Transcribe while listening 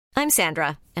I'm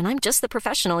Sandra, and I'm just the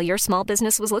professional your small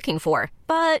business was looking for.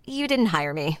 But you didn't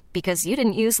hire me because you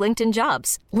didn't use LinkedIn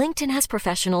Jobs. LinkedIn has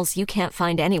professionals you can't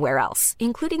find anywhere else,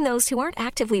 including those who aren't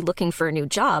actively looking for a new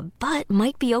job, but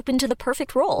might be open to the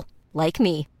perfect role, like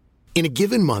me. In a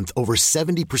given month, over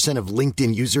 70% of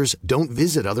LinkedIn users don't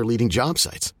visit other leading job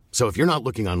sites. So if you're not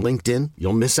looking on LinkedIn,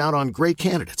 you'll miss out on great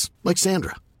candidates like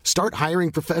Sandra. Start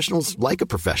hiring professionals like a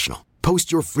professional.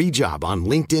 Post your free job on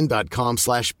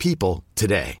linkedin.com/people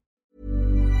today.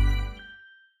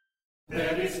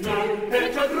 There is no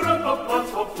better group of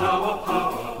plants for flower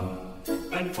power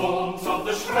than forms of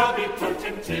the shrubby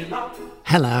potentilla.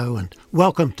 Hello and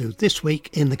welcome to This Week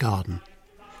in the Garden.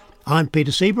 I'm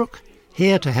Peter Seabrook,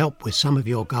 here to help with some of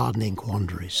your gardening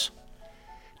quandaries.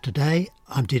 Today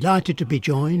I'm delighted to be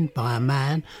joined by a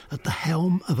man at the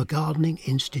helm of a gardening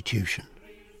institution.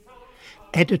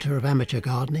 Editor of Amateur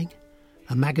Gardening,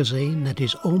 a magazine that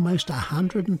is almost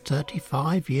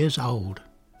 135 years old.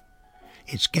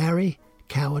 It's Gary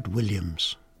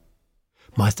Coward-Williams.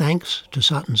 My thanks to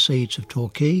Sutton Seeds of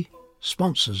Torquay,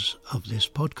 sponsors of this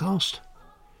podcast,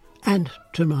 and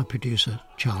to my producer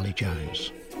Charlie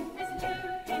Jones.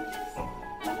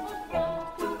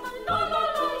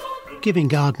 Giving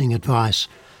gardening advice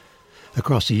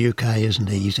across the UK isn't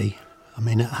easy. I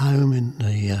mean, at home in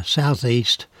the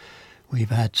southeast,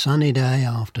 we've had sunny day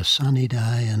after sunny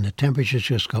day, and the temperatures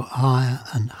just got higher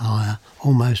and higher,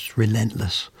 almost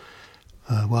relentless.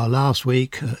 While last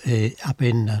week up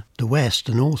in the west,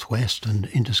 the northwest and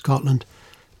into Scotland,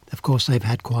 of course they've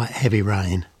had quite heavy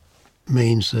rain. It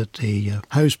means that the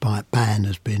hosepipe ban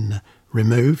has been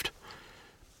removed.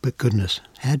 But goodness,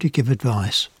 how do you give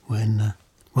advice when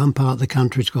one part of the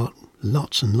country's got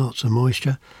lots and lots of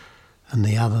moisture and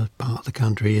the other part of the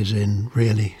country is in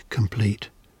really complete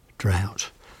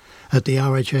drought? At the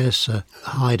RHS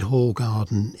Hyde Hall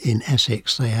Garden in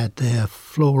Essex, they had their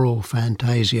Floral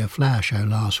Fantasia flower show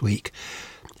last week.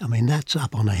 I mean, that's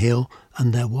up on a hill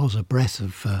and there was a breath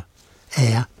of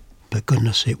air, but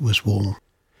goodness, it was warm.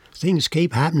 Things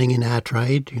keep happening in our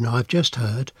trade. You know, I've just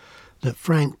heard that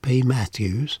Frank P.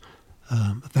 Matthews,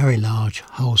 a very large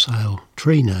wholesale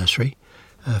tree nursery,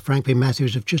 Frank P.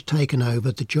 Matthews have just taken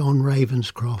over the John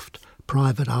Ravenscroft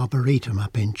Private Arboretum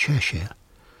up in Cheshire.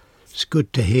 It's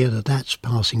good to hear that that's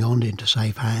passing on into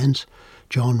safe hands.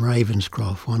 John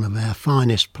Ravenscroft, one of our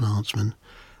finest plantsmen,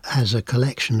 has a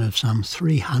collection of some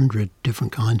 300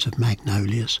 different kinds of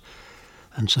magnolias.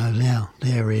 And so now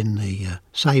they're in the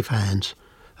safe hands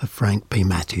of Frank P.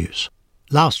 Matthews.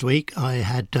 Last week I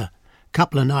had a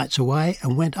couple of nights away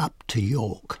and went up to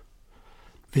York.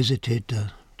 Visited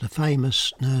the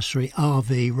famous nursery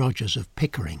R.V. Rogers of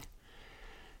Pickering.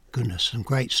 Goodness, some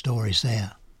great stories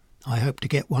there. I hope to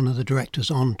get one of the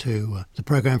directors onto the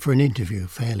programme for an interview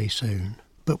fairly soon.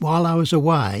 But while I was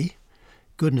away,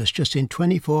 goodness, just in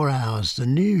 24 hours, the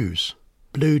news.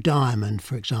 Blue Diamond,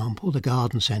 for example, the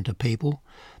garden centre people,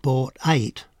 bought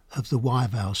 8 of the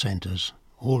Wyvale centres.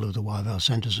 All of the Wyvale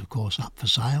centres, of course, up for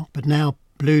sale. But now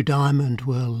Blue Diamond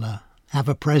will have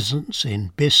a presence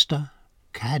in Bicester,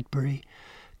 Cadbury,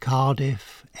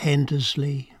 Cardiff,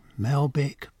 Endersley,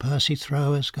 Melbick, Percy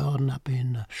Thrower's garden up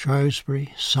in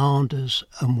Shrewsbury, Sanders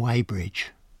and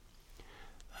Weybridge.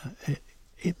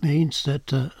 It means that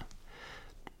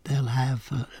they'll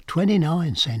have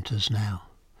 29 centres now.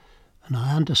 And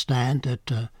I understand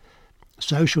that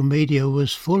social media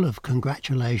was full of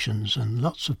congratulations and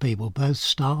lots of people, both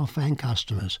staff and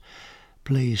customers,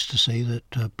 pleased to see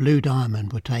that Blue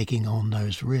Diamond were taking on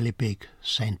those really big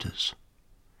centres.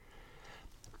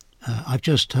 I've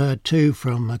just heard too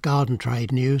from Garden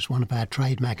Trade News, one of our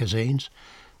trade magazines,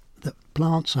 that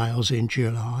plant sales in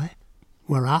July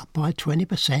were up by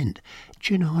 20%.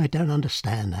 Do you know, I don't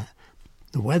understand that.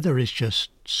 The weather is just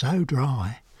so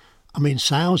dry. I mean,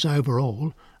 sales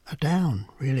overall are down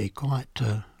really quite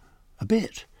a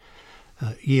bit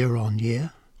year on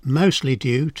year, mostly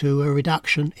due to a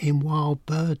reduction in wild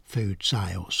bird food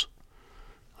sales.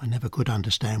 I never could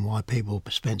understand why people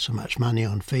spent so much money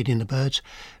on feeding the birds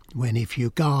when if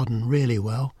you garden really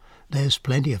well, there's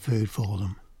plenty of food for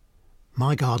them.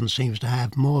 My garden seems to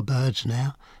have more birds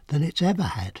now than it's ever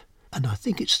had, and I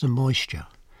think it's the moisture.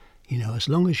 You know, as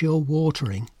long as you're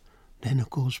watering, then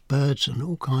of course birds and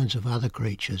all kinds of other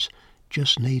creatures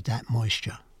just need that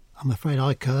moisture. I'm afraid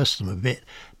I curse them a bit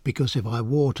because if I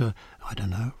water, I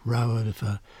don't know, row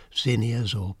of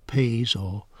zinnias or peas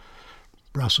or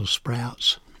Brussels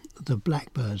sprouts, the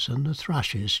blackbirds and the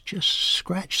thrushes just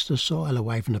scratch the soil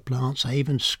away from the plants. They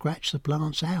even scratch the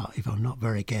plants out if I'm not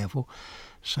very careful.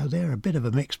 So they're a bit of a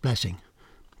mixed blessing.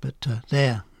 But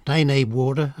they need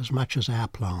water as much as our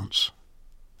plants.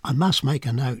 I must make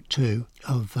a note too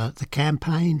of the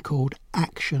campaign called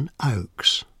Action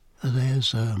Oaks.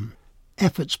 There's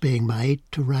efforts being made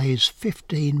to raise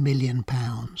 £15 million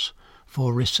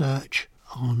for research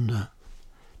on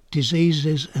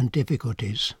diseases and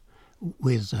difficulties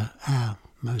with our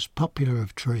most popular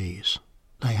of trees.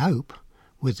 They hope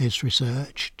with this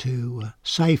research to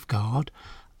safeguard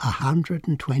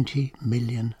 120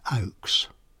 million oaks.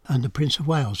 And the Prince of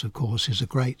Wales, of course, is a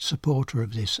great supporter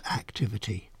of this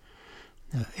activity.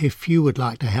 If you would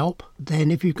like to help,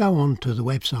 then if you go on to the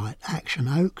website Action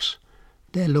Oaks,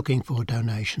 they're looking for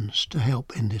donations to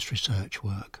help in this research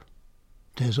work.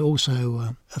 There's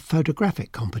also a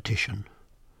photographic competition.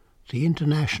 The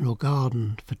International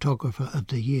Garden Photographer of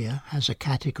the Year has a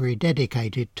category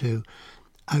dedicated to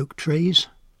oak trees.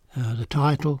 The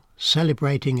title,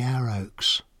 Celebrating Our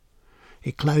Oaks.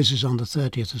 It closes on the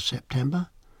 30th of September.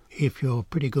 If you're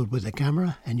pretty good with the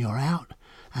camera and you're out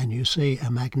and you see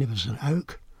a magnificent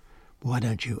oak, why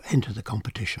don't you enter the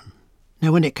competition?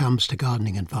 Now, when it comes to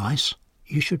gardening advice,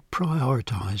 you should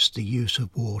prioritise the use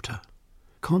of water.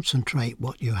 Concentrate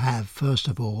what you have, first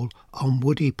of all, on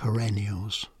woody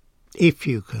perennials. If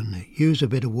you can use a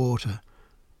bit of water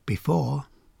before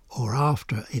or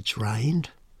after it's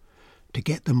rained to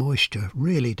get the moisture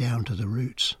really down to the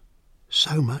roots,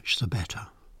 so much the better.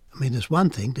 I mean, there's one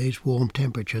thing, these warm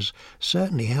temperatures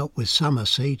certainly help with summer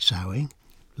seed sowing.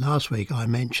 Last week I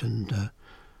mentioned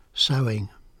sowing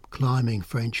climbing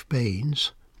French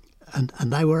beans, and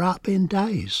they were up in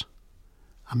days.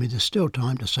 I mean, there's still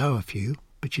time to sow a few,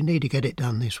 but you need to get it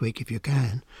done this week if you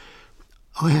can.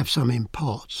 I have some in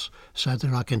pots so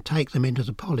that I can take them into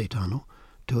the polytunnel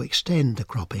to extend the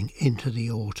cropping into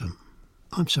the autumn.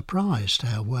 I'm surprised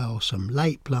how well some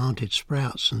late planted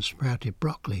sprouts and sprouted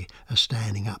broccoli are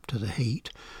standing up to the heat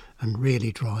and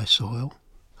really dry soil.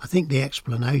 I think the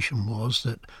explanation was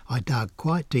that I dug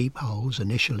quite deep holes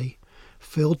initially,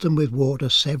 filled them with water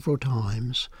several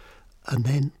times, and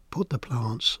then put the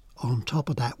plants on top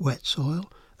of that wet soil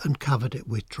and covered it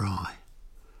with dry.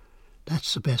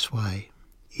 That's the best way.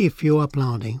 If you are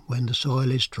planting when the soil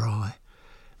is dry,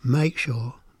 make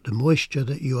sure the moisture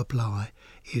that you apply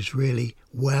is really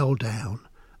well down,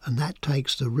 and that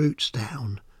takes the roots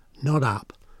down, not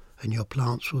up, and your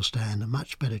plants will stand a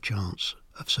much better chance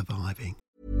of surviving.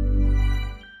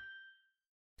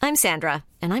 I'm Sandra,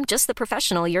 and I'm just the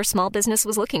professional your small business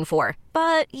was looking for.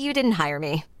 But you didn't hire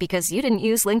me because you didn't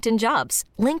use LinkedIn Jobs.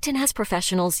 LinkedIn has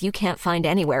professionals you can't find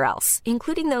anywhere else,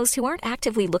 including those who aren't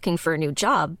actively looking for a new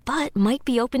job, but might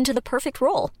be open to the perfect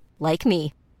role, like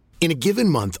me. In a given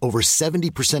month, over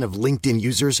 70% of LinkedIn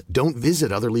users don't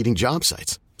visit other leading job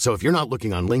sites. So if you're not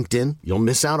looking on LinkedIn, you'll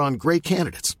miss out on great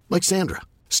candidates like Sandra.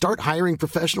 Start hiring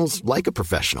professionals like a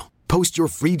professional. Post your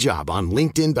free job on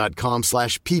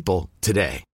linkedin.com/people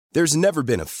today. There's never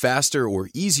been a faster or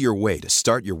easier way to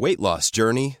start your weight loss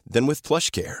journey than with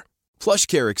PlushCare.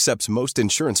 PlushCare accepts most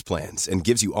insurance plans and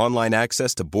gives you online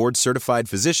access to board-certified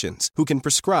physicians who can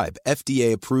prescribe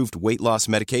FDA-approved weight loss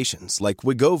medications like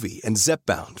Wegovy and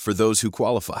Zepbound for those who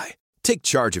qualify. Take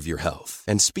charge of your health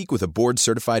and speak with a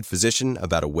board-certified physician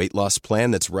about a weight loss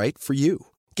plan that's right for you.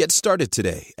 Get started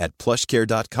today at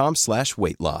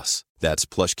plushcare.com/weight-loss. That's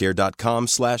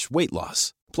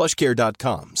plushcare.com/weight-loss.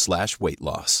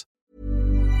 plushcare.com/weight-loss.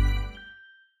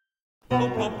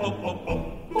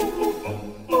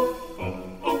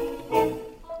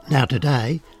 Now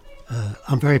today,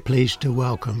 I'm very pleased to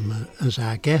welcome as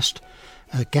our guest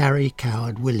Gary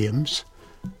Coward-Williams,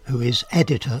 who is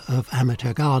editor of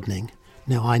Amateur Gardening.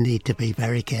 Now I need to be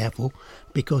very careful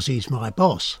because he's my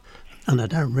boss and I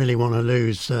don't really want to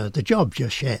lose the job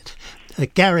just yet.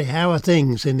 Gary, how are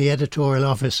things in the editorial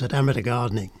office at Amateur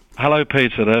Gardening? Hello,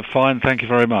 Peter. They're fine. Thank you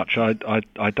very much. I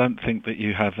don't think that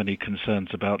you have any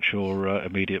concerns about your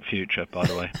immediate future, by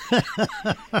the way.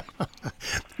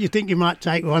 You think you might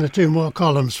take one or two more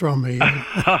columns from me?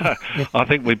 I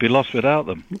think we'd be lost without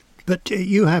them. But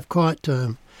you have quite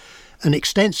an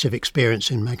extensive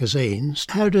experience in magazines.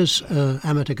 How does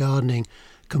Amateur Gardening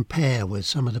compare with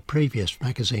some of the previous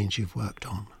magazines you've worked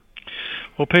on?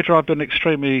 Well, Peter, I've been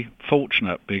extremely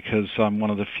fortunate because I'm one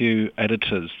of the few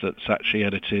editors that's actually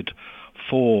edited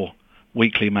 4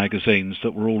 weekly magazines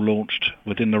that were all launched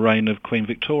within the reign of Queen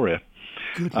Victoria.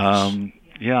 Goodness.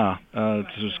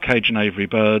 This was Cage and Aviary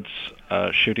Birds,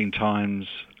 Shooting Times,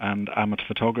 and Amateur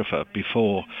Photographer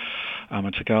before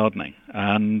Amateur Gardening.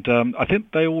 And I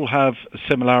think they all have a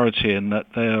similarity in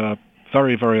that they are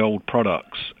very, very old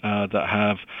products that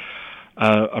have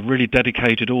a really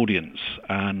dedicated audience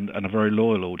and a very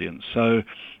loyal audience. So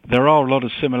there are a lot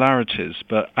of similarities,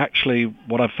 but actually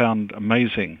what I've found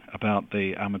amazing about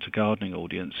the amateur gardening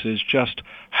audience is just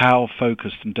how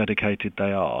focused and dedicated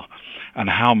they are and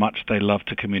how much they love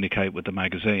to communicate with the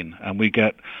magazine. And we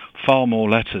get far more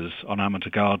letters on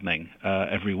amateur gardening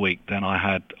every week than I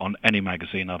had on any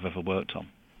magazine I've ever worked on.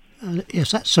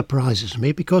 Yes, that surprises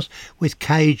me, because with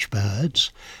cage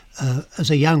birds, as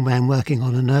a young man working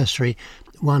on a nursery,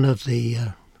 one of the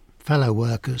fellow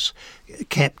workers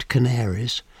kept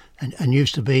canaries and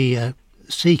used to be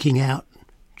seeking out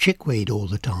chickweed all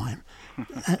the time.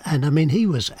 And I mean, he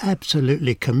was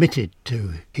absolutely committed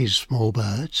to his small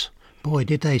birds. Boy,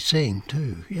 did they sing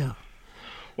too, yeah.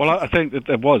 Well, I think that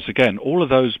there was, again, all of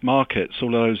those markets,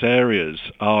 all of those areas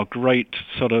are great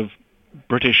sort of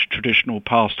British traditional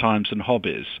pastimes and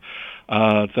hobbies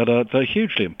they're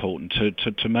hugely important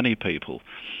to many people.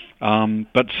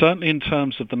 But certainly in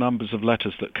terms of the numbers of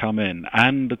letters that come in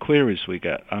and the queries we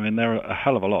get, I mean, there are a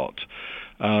hell of a lot.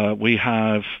 We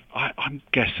have, I'm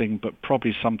guessing, but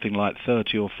probably something like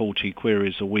 30 or 40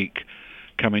 queries a week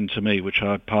coming to me, which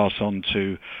I pass on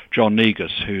to John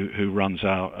Negus, who runs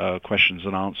our questions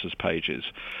and answers pages.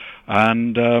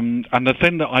 And the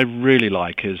thing that I really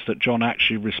like is that John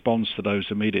actually responds to those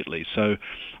immediately. So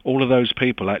all of those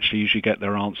people actually usually get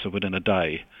their answer within a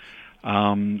day.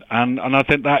 And I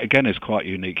think that, again, is quite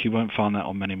unique. You won't find that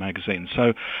on many magazines.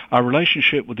 So our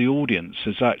relationship with the audience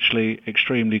is actually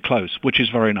extremely close, which is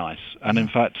very nice. And in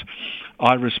fact,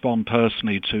 I respond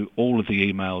personally to all of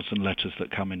the emails and letters that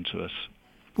come into us.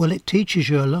 Well, it teaches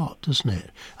you a lot, doesn't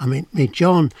it? I mean,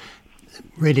 John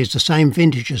really is the same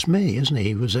vintage as me, isn't he?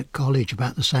 He was at college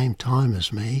about the same time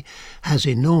as me, has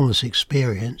enormous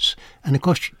experience. And of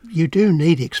course, you do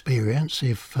need experience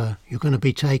if you're going to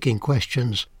be taking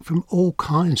questions from all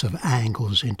kinds of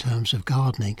angles in terms of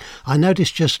gardening. I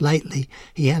noticed just lately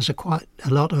he has quite a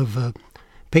lot of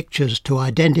pictures to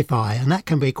identify, and that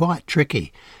can be quite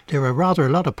tricky. There are rather a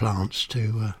lot of plants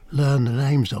to learn the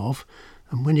names of.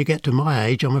 And when you get to my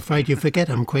age, I'm afraid you forget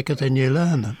them quicker than you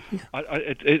learn them. Yeah.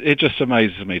 It just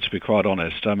amazes me, to be quite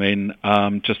honest. I mean,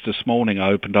 just this morning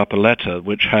I opened up a letter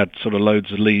which had sort of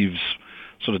loads of leaves,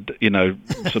 sort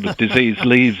of diseased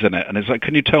leaves in it. And it's like,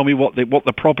 can you tell me what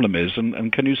the problem is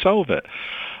and can you solve it?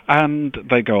 And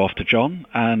they go off to John,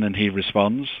 and then he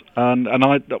responds. And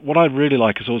what I really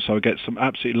like is also I get some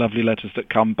absolutely lovely letters that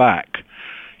come back,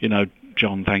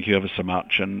 John, thank you ever so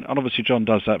much. And obviously John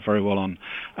does that very well on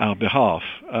our behalf.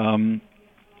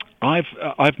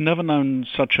 I've never known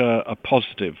such a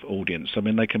positive audience. I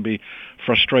mean, they can be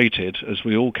frustrated, as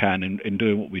we all can, in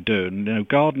doing what we do. And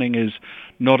gardening is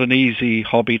not an easy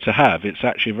hobby to have. It's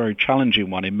actually a very challenging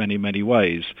one in many, many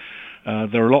ways.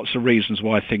 There are lots of reasons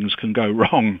why things can go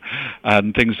wrong,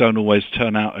 and things don't always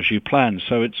turn out as you plan.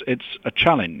 So it's a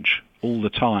challenge all the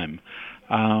time.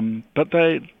 But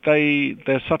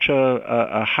they're such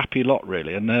a happy lot,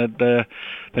 really, and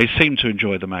they seem to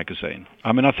enjoy the magazine.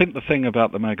 I mean, I think the thing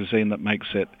about the magazine that makes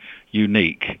it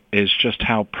unique is just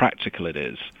how practical it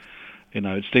is.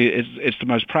 It's the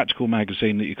most practical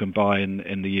magazine that you can buy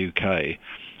in the UK,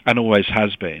 and always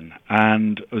has been.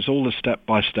 And there's all the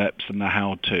step-by-steps and the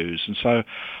how-tos, and so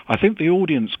I think the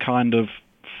audience kind of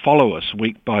follow us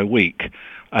week by week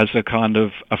as a kind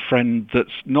of a friend that's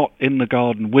not in the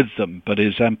garden with them, but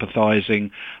is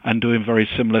empathising and doing very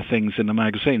similar things in the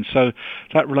magazine. So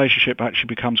that relationship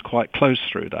actually becomes quite close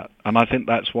through that. And I think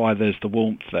that's why there's the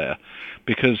warmth there,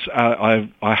 because I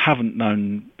haven't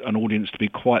known an audience to be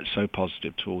quite so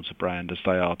positive towards a brand as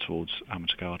they are towards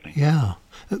amateur gardening. Yeah.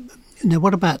 Now,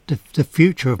 what about the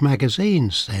future of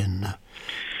magazines then?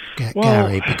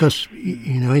 Gary, because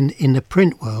in the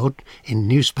print world, in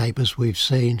newspapers, we've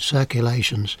seen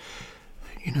circulations,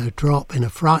 drop in a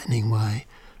frightening way.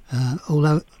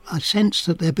 Although I sense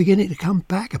that they're beginning to come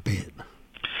back a bit.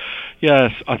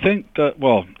 Yes, I think that.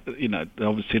 Well,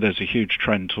 obviously there's a huge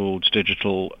trend towards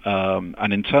digital,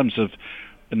 and in terms of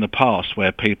in the past,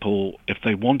 where people, if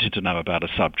they wanted to know about a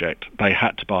subject, they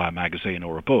had to buy a magazine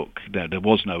or a book. There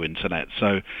was no internet,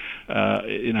 so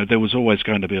there was always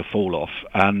going to be a fall-off,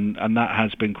 and that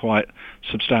has been quite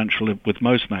substantial with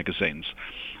most magazines.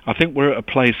 I think we're at a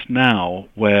place now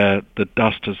where the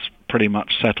dust has pretty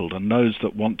much settled, and those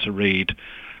that want to read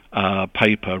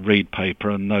paper,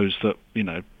 and those that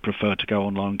prefer to go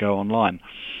online.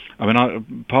 I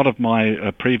mean, part of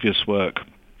my previous work,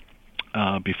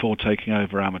 before taking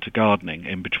over amateur gardening,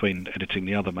 in between editing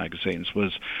the other magazines,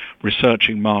 was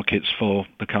researching markets for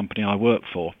the company I work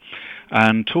for,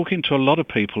 and talking to a lot of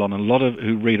people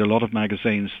who read a lot of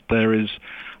magazines. There is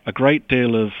a great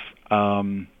deal of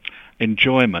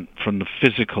enjoyment from the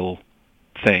physical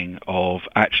thing of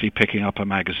actually picking up a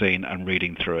magazine and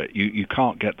reading through it. You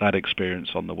can't get that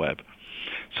experience on the web.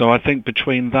 So I think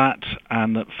between that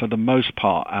and that, for the most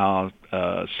part, our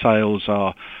sales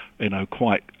are,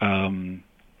 quite have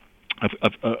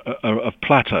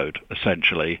plateaued,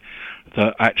 essentially.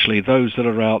 That actually those that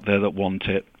are out there that want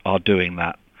it are doing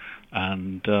that.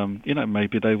 And,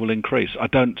 maybe they will increase. I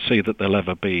don't see that they'll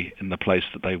ever be in the place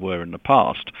that they were in the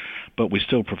past, but we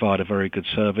still provide a very good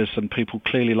service and people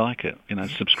clearly like it.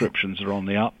 Subscriptions are on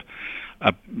the up.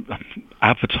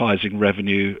 Advertising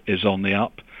revenue is on the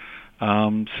up.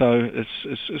 So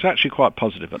it's actually quite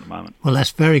positive at the moment. Well,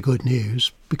 that's very good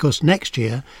news, because next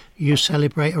year you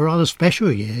celebrate a rather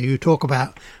special year. You talk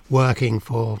about working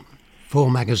for 4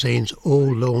 magazines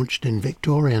all launched in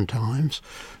Victorian times.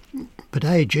 But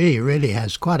AG really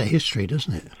has quite a history,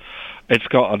 doesn't it? It's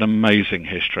got an amazing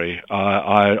history.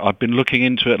 I've been looking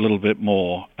into it a little bit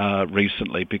more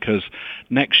recently, because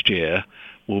next year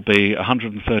will be our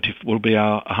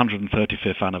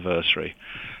 135th anniversary.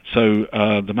 So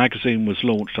the magazine was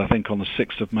launched, I think, on the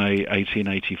 6th of May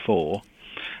 1884.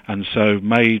 And so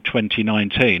May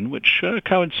 2019, which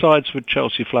coincides with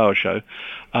Chelsea Flower Show,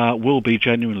 will be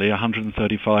genuinely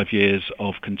 135 years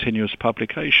of continuous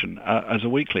publication as a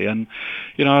weekly. And,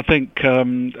 I think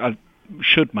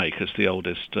should make us the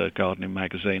oldest gardening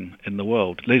magazine in the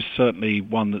world. There's certainly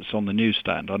one that's on the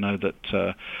newsstand. I know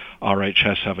that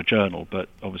RHS have a journal, but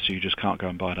obviously you just can't go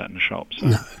and buy that in the shops. So.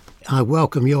 No. I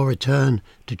welcome your return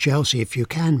to Chelsea if you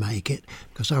can make it,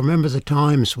 because I remember the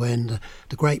times when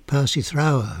the great Percy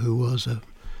Thrower, who was a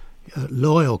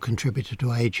loyal contributor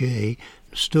to AG,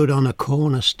 stood on a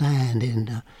corner stand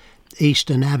in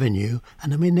Eastern Avenue,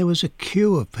 and there was a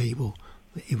queue of people.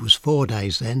 It was 4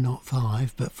 days then, not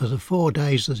 5, but for the 4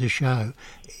 days of the show,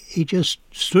 he just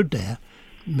stood there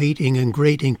meeting and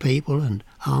greeting people and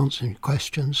answering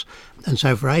questions. And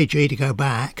so for AG to go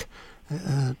back,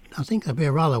 I think that'd be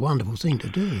a rather wonderful thing to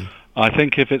do. I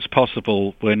think if it's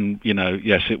possible,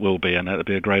 yes, it will be, and it'll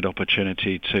be a great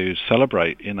opportunity to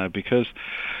celebrate, because,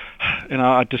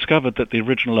 I discovered that the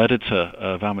original editor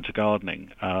of Amateur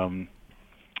Gardening, Mr.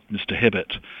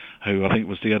 Hibbett, who I think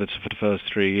was the editor for the first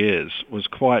 3 years, was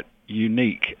quite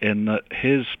unique in that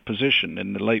his position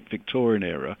in the late Victorian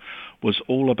era was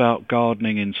all about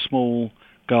gardening in small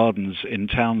gardens in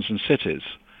towns and cities.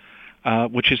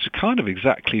 Which is kind of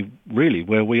exactly really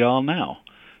where we are now.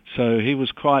 So he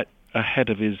was quite ahead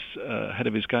of his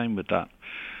game with that.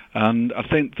 And I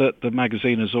think that the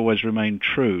magazine has always remained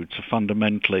true to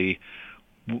fundamentally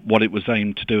what it was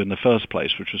aimed to do in the first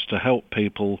place, which was to help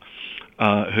people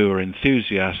who are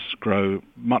enthusiasts grow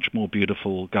much more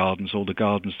beautiful gardens, or the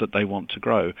gardens that they want to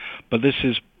grow. But this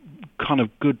is kind of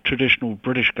good traditional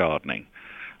British gardening.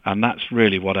 And that's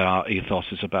really what our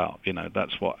ethos is about.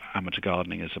 That's what amateur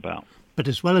gardening is about. But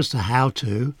as well as the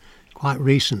how-to, quite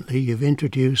recently you've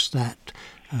introduced that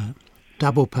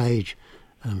double-page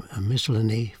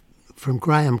miscellany from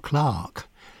Graham Clark.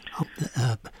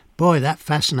 Boy, that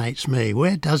fascinates me.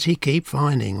 Where does he keep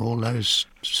finding all those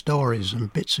stories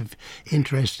and bits of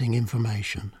interesting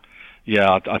information?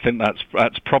 Yeah, I think that's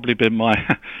probably been my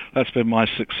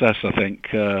success. I think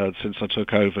since I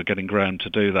took over, getting Graham to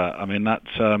do that.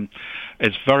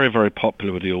 It's very, very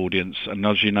popular with the audience. And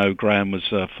as you know, Graham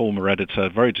was a former editor,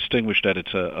 very distinguished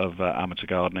editor of Amateur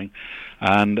Gardening,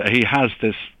 and he has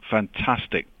this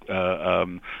fantastic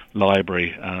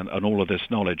library and all of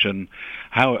this knowledge. And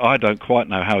how I don't quite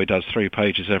know how he does 3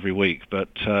 pages every week, but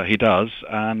he does,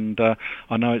 and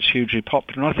I know it's hugely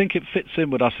popular. And I think it fits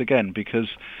in with us again because,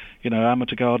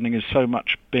 amateur gardening has so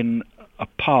much been a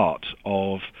part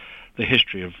of the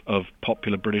history of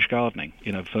popular British gardening,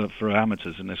 for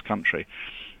amateurs in this country.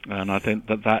 And I think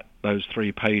that those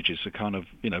 3 pages are kind of,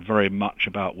 very much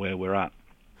about where we're at.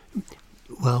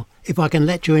 Well, if I can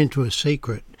let you into a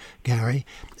secret, Gary,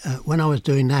 when I was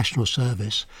doing national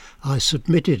service, I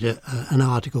submitted an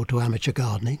article to Amateur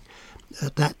Gardening.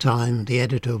 At that time, the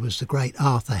editor was the great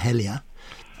Arthur Hellier.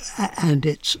 And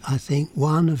it's, I think,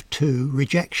 one of 2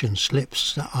 rejection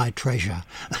slips that I treasure.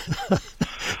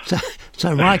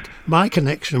 so my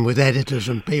connection with editors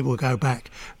and people go back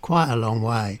quite a long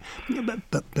way.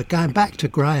 But going back to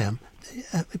Graham,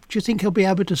 do you think he'll be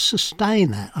able to sustain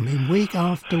that? Week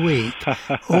after week,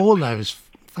 all those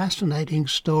fascinating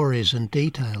stories and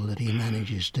detail that he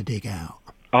manages to dig out.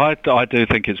 I do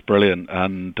think it's brilliant,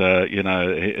 and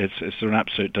it's an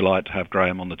absolute delight to have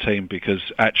Graham on the team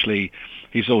because actually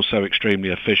he's also extremely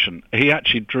efficient. He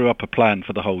actually drew up a plan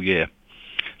for the whole year.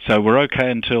 So we're okay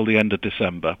until the end of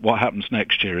December. What happens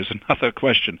next year is another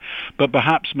question. But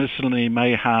perhaps Miscellany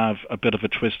may have a bit of a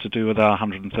twist to do with our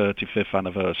 135th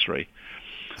anniversary.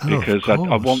 because I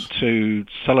want to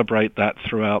celebrate that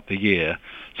throughout the year.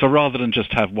 So rather than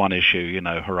just have one issue,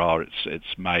 hurrah,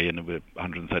 it's May and we're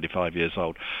 135 years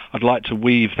old, I'd like to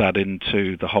weave that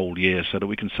into the whole year so that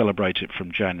we can celebrate it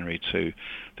from January to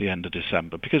the end of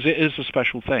December, because it is a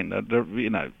special thing.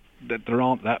 There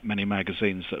aren't that many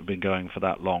magazines that have been going for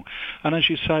that long. And as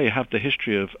you say, have the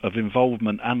history of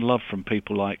involvement and love from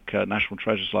people like national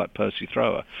treasures like Percy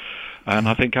Thrower. And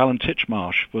I think Alan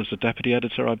Titchmarsh was the deputy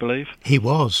editor, I believe. He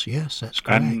was, yes, that's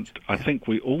correct. And I think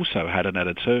we also had an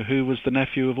editor who was the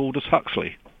nephew of Aldous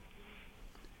Huxley.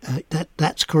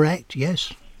 That's correct,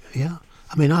 yes. Yeah.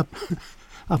 I mean,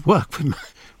 I've worked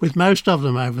with most of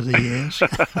them over the years.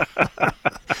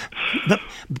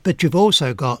 But you've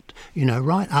also got,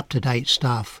 right up-to-date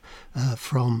stuff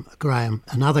from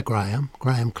another Graham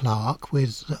Clark,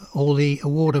 with all the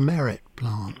Award of Merit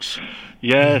plants.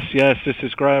 Yes, this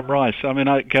is Graham Rice. I mean,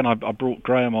 I brought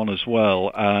Graham on as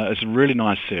well. It's a really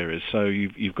nice series. So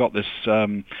you've got this,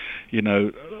 there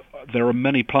are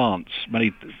many plants,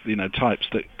 many, types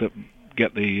that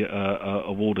get the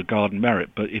Award of Garden Merit.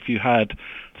 But if you had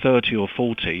 30 or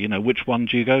 40, which one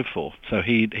do you go for? So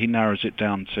he narrows it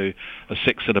down to a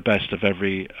 6 of the best of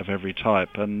every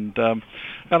type, and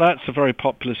that's a very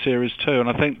popular series too. And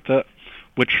I think that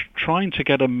we're trying to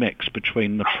get a mix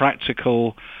between the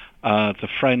practical, the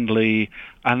friendly,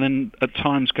 and then at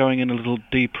times going in a little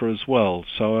deeper as well.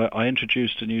 So I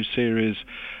introduced a new series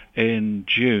in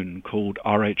June called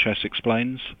RHS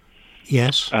Explains.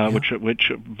 Yes,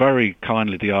 which very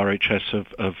kindly the RHS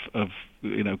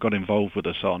have got involved with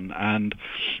us on, and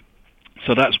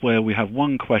so that's where we have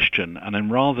one question, and then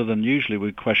rather than usually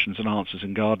with questions and answers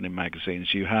in gardening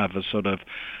magazines, you have a sort of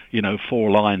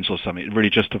 4 lines or something, really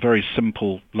just a very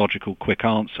simple, logical, quick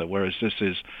answer, whereas this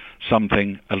is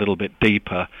something a little bit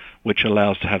deeper, which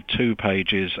allows to have 2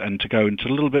 pages and to go into a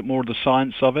little bit more of the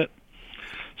science of it,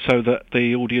 so that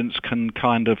the audience can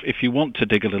kind of, if you want to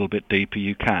dig a little bit deeper,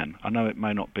 you can. I know it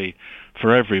may not be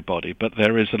for everybody, but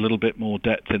there is a little bit more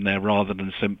depth in there rather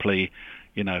than simply,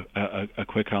 a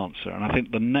quick answer. And I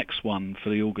think the next one for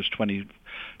the August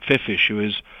 25th issue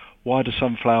is, why do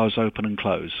sunflowers open and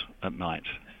close at night?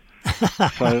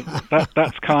 So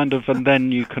that's kind of, and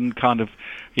then you can kind of,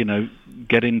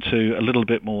 get into a little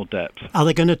bit more depth. Are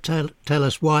they going to tell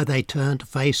us why they turn to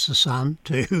face the sun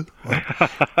too?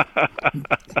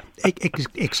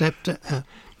 Except,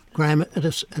 Graham, at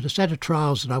a set of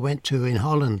trials that I went to in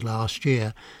Holland last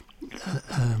year,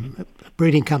 a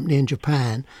breeding company in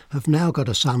Japan have now got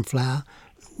a sunflower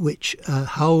which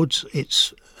holds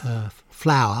its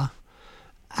flower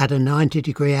at a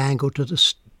 90-degree angle to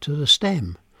the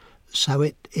stem. So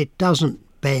it doesn't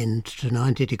bend to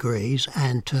 90 degrees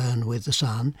and turn with the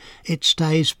sun. It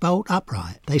stays bolt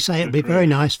upright. They say it'd be very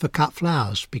nice for cut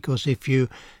flowers, because if you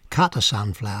cut a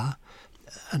sunflower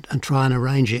and try and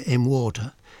arrange it in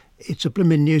water, it's a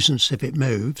blooming nuisance if it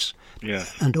moves. Yeah.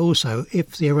 And also,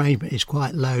 if the arrangement is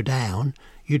quite low down,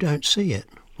 you don't see it.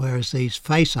 Whereas these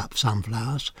face-up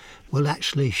sunflowers will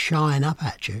actually shine up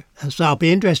at you. So I'll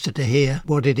be interested to hear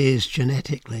what it is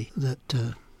genetically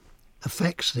that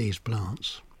affects these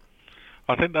plants.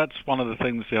 I think that's one of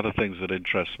the other things that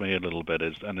interests me a little bit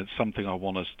is, and it's something I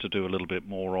want us to do a little bit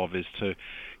more of, is to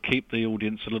keep the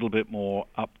audience a little bit more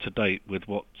up to date with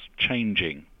what's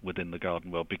changing within the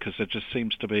garden world, because there just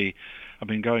seems to be,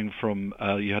 going from,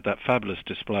 you had that fabulous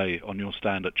display on your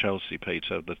stand at Chelsea,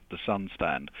 Peter, the sun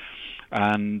stand,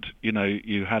 and,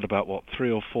 you had about, 3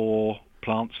 or 4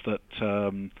 plants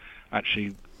that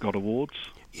actually got awards?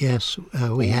 Yes,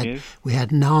 we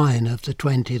had 9 of the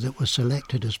 20 that were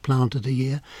selected as Plant of the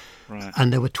Year, right.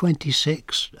 And there were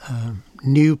 26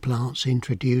 new plants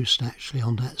introduced actually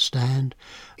on that stand.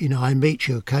 I meet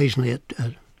you occasionally at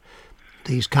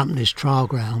these companies' trial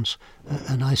grounds,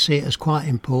 and I see it as quite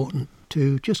important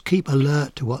to just keep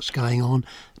alert to what's going on,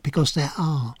 because there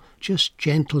are just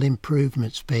gentle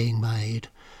improvements being made.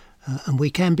 And we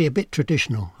can be a bit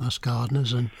traditional, us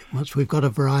gardeners, and once we've got a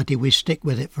variety, we stick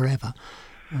with it forever.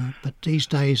 But these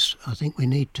days, I think we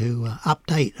need to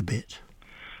update a bit.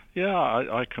 Yeah,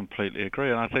 I completely agree.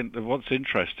 And I think that what's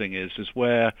interesting is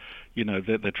where,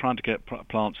 they're trying to get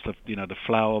plants to, to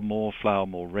flower more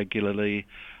regularly,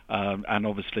 and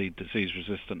obviously disease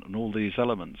resistant and all these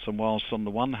elements. And whilst on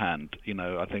the one hand,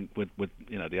 I think with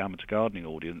the amateur gardening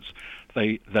audience,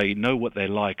 they know what they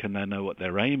like and they know what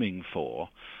they're aiming for.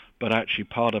 But actually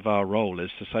part of our role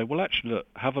is to say, well, actually, look,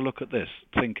 have a look at this,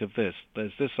 think of this,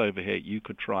 there's this over here, you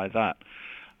could try that.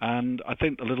 And I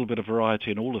think a little bit of variety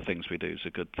in all the things we do is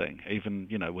a good thing, even,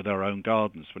 with our own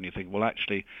gardens, when you think, well,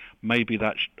 actually, maybe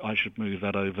I should move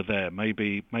that over there.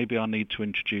 Maybe I need to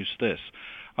introduce this.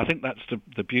 I think that's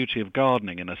the beauty of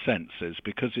gardening, in a sense, is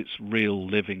because it's real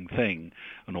living thing,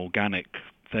 an organic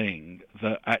thing,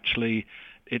 that actually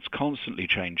it's constantly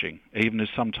changing, even if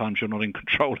sometimes you're not in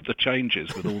control of the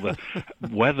changes with all the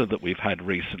weather that we've had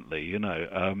recently,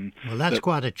 Well, that's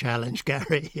quite a challenge,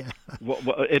 Gary. Yeah.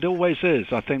 Well, it always is.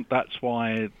 I think that's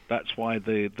why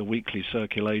the weekly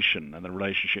circulation and the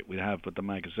relationship we have with the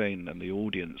magazine and the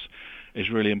audience is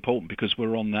really important, because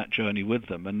we're on that journey with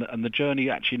them, and the journey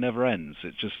actually never ends.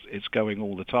 It's going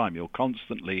all the time. You're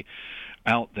constantly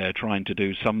out there trying to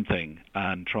do something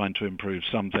and trying to improve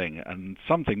something, and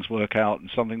some things work out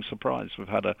and some things surprise. We've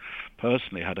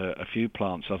personally had a few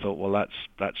plants I thought, well,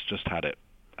 that's just had it,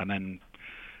 and then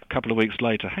a couple of weeks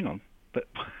later, hang on, but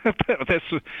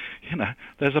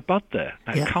there's a bud there.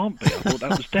 It can't be. I thought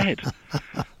that was dead.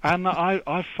 And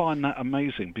I find that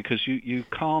amazing, because you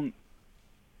can't.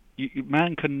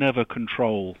 Man can never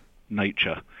control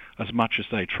nature as much as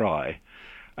they try,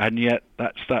 and yet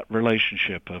that's that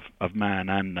relationship of man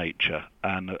and nature,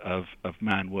 and of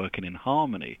man working in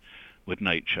harmony with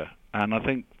nature. And I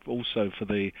think also for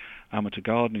the amateur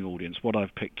gardening audience, what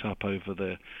I've picked up over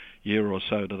the year or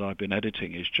so that I've been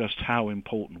editing is just how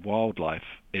important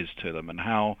wildlife is to them, and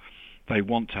how they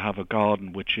want to have a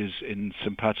garden which is in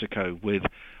simpatico with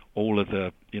all of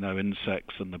the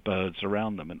insects and the birds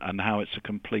around them, and how it's a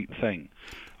complete thing.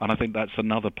 And I think that's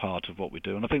another part of what we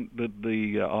do. And I think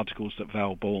the articles that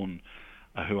Val Bourne,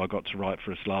 who I got to write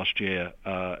for us last year,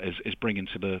 is bringing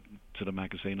to the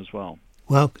magazine as well.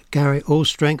 Well, Gary, all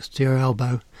strength to your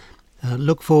elbow.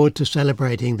 Look forward to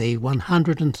celebrating the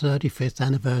 135th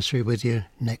anniversary with you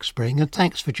next spring, and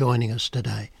thanks for joining us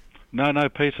today. No,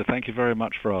 Peter, thank you very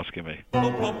much for asking me.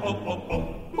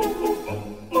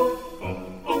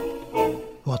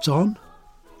 What's on?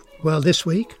 Well, this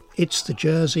week it's the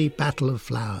Jersey Battle of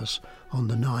Flowers on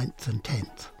the 9th and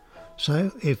 10th.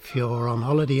 So if you're on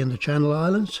holiday in the Channel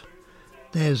Islands,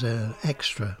 there's an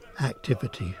extra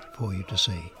activity for you to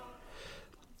see.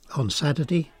 On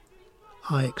Saturday,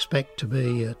 I expect to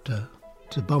be at the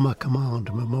Bomber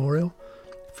Command Memorial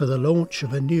for the launch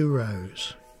of a new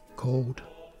rose called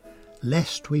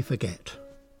Lest We Forget.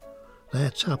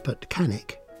 That's up at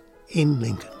Cannock in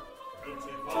Lincoln.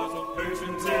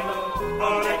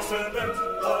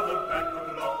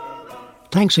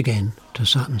 Thanks again to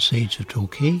Sutton Seeds of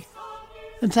Torquay,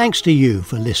 and thanks to you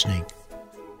for listening.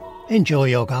 Enjoy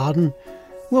your garden.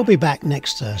 We'll be back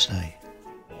next Thursday.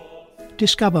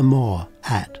 Discover more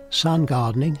at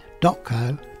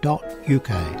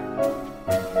sungardening.co.uk.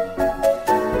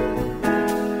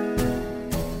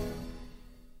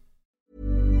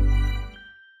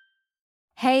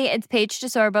 Hey, it's Paige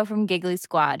DeSorbo from Giggly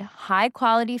Squad. High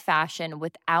quality fashion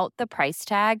without the price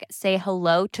tag. Say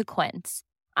hello to Quince.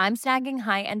 I'm snagging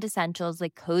high-end essentials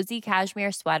like cozy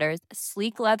cashmere sweaters,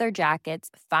 sleek leather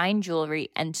jackets, fine jewelry,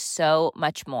 and so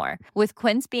much more. With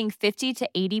Quince being 50 to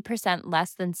 80%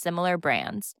 less than similar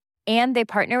brands. And they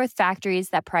partner with factories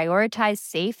that prioritize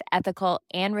safe, ethical,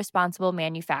 and responsible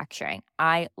manufacturing.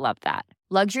 I love that.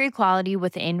 Luxury quality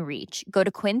within reach. Go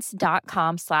to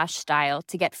quince.com/style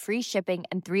to get free shipping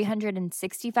and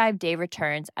 365-day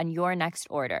returns on your next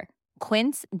order.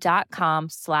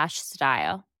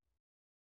 Quince.com/style.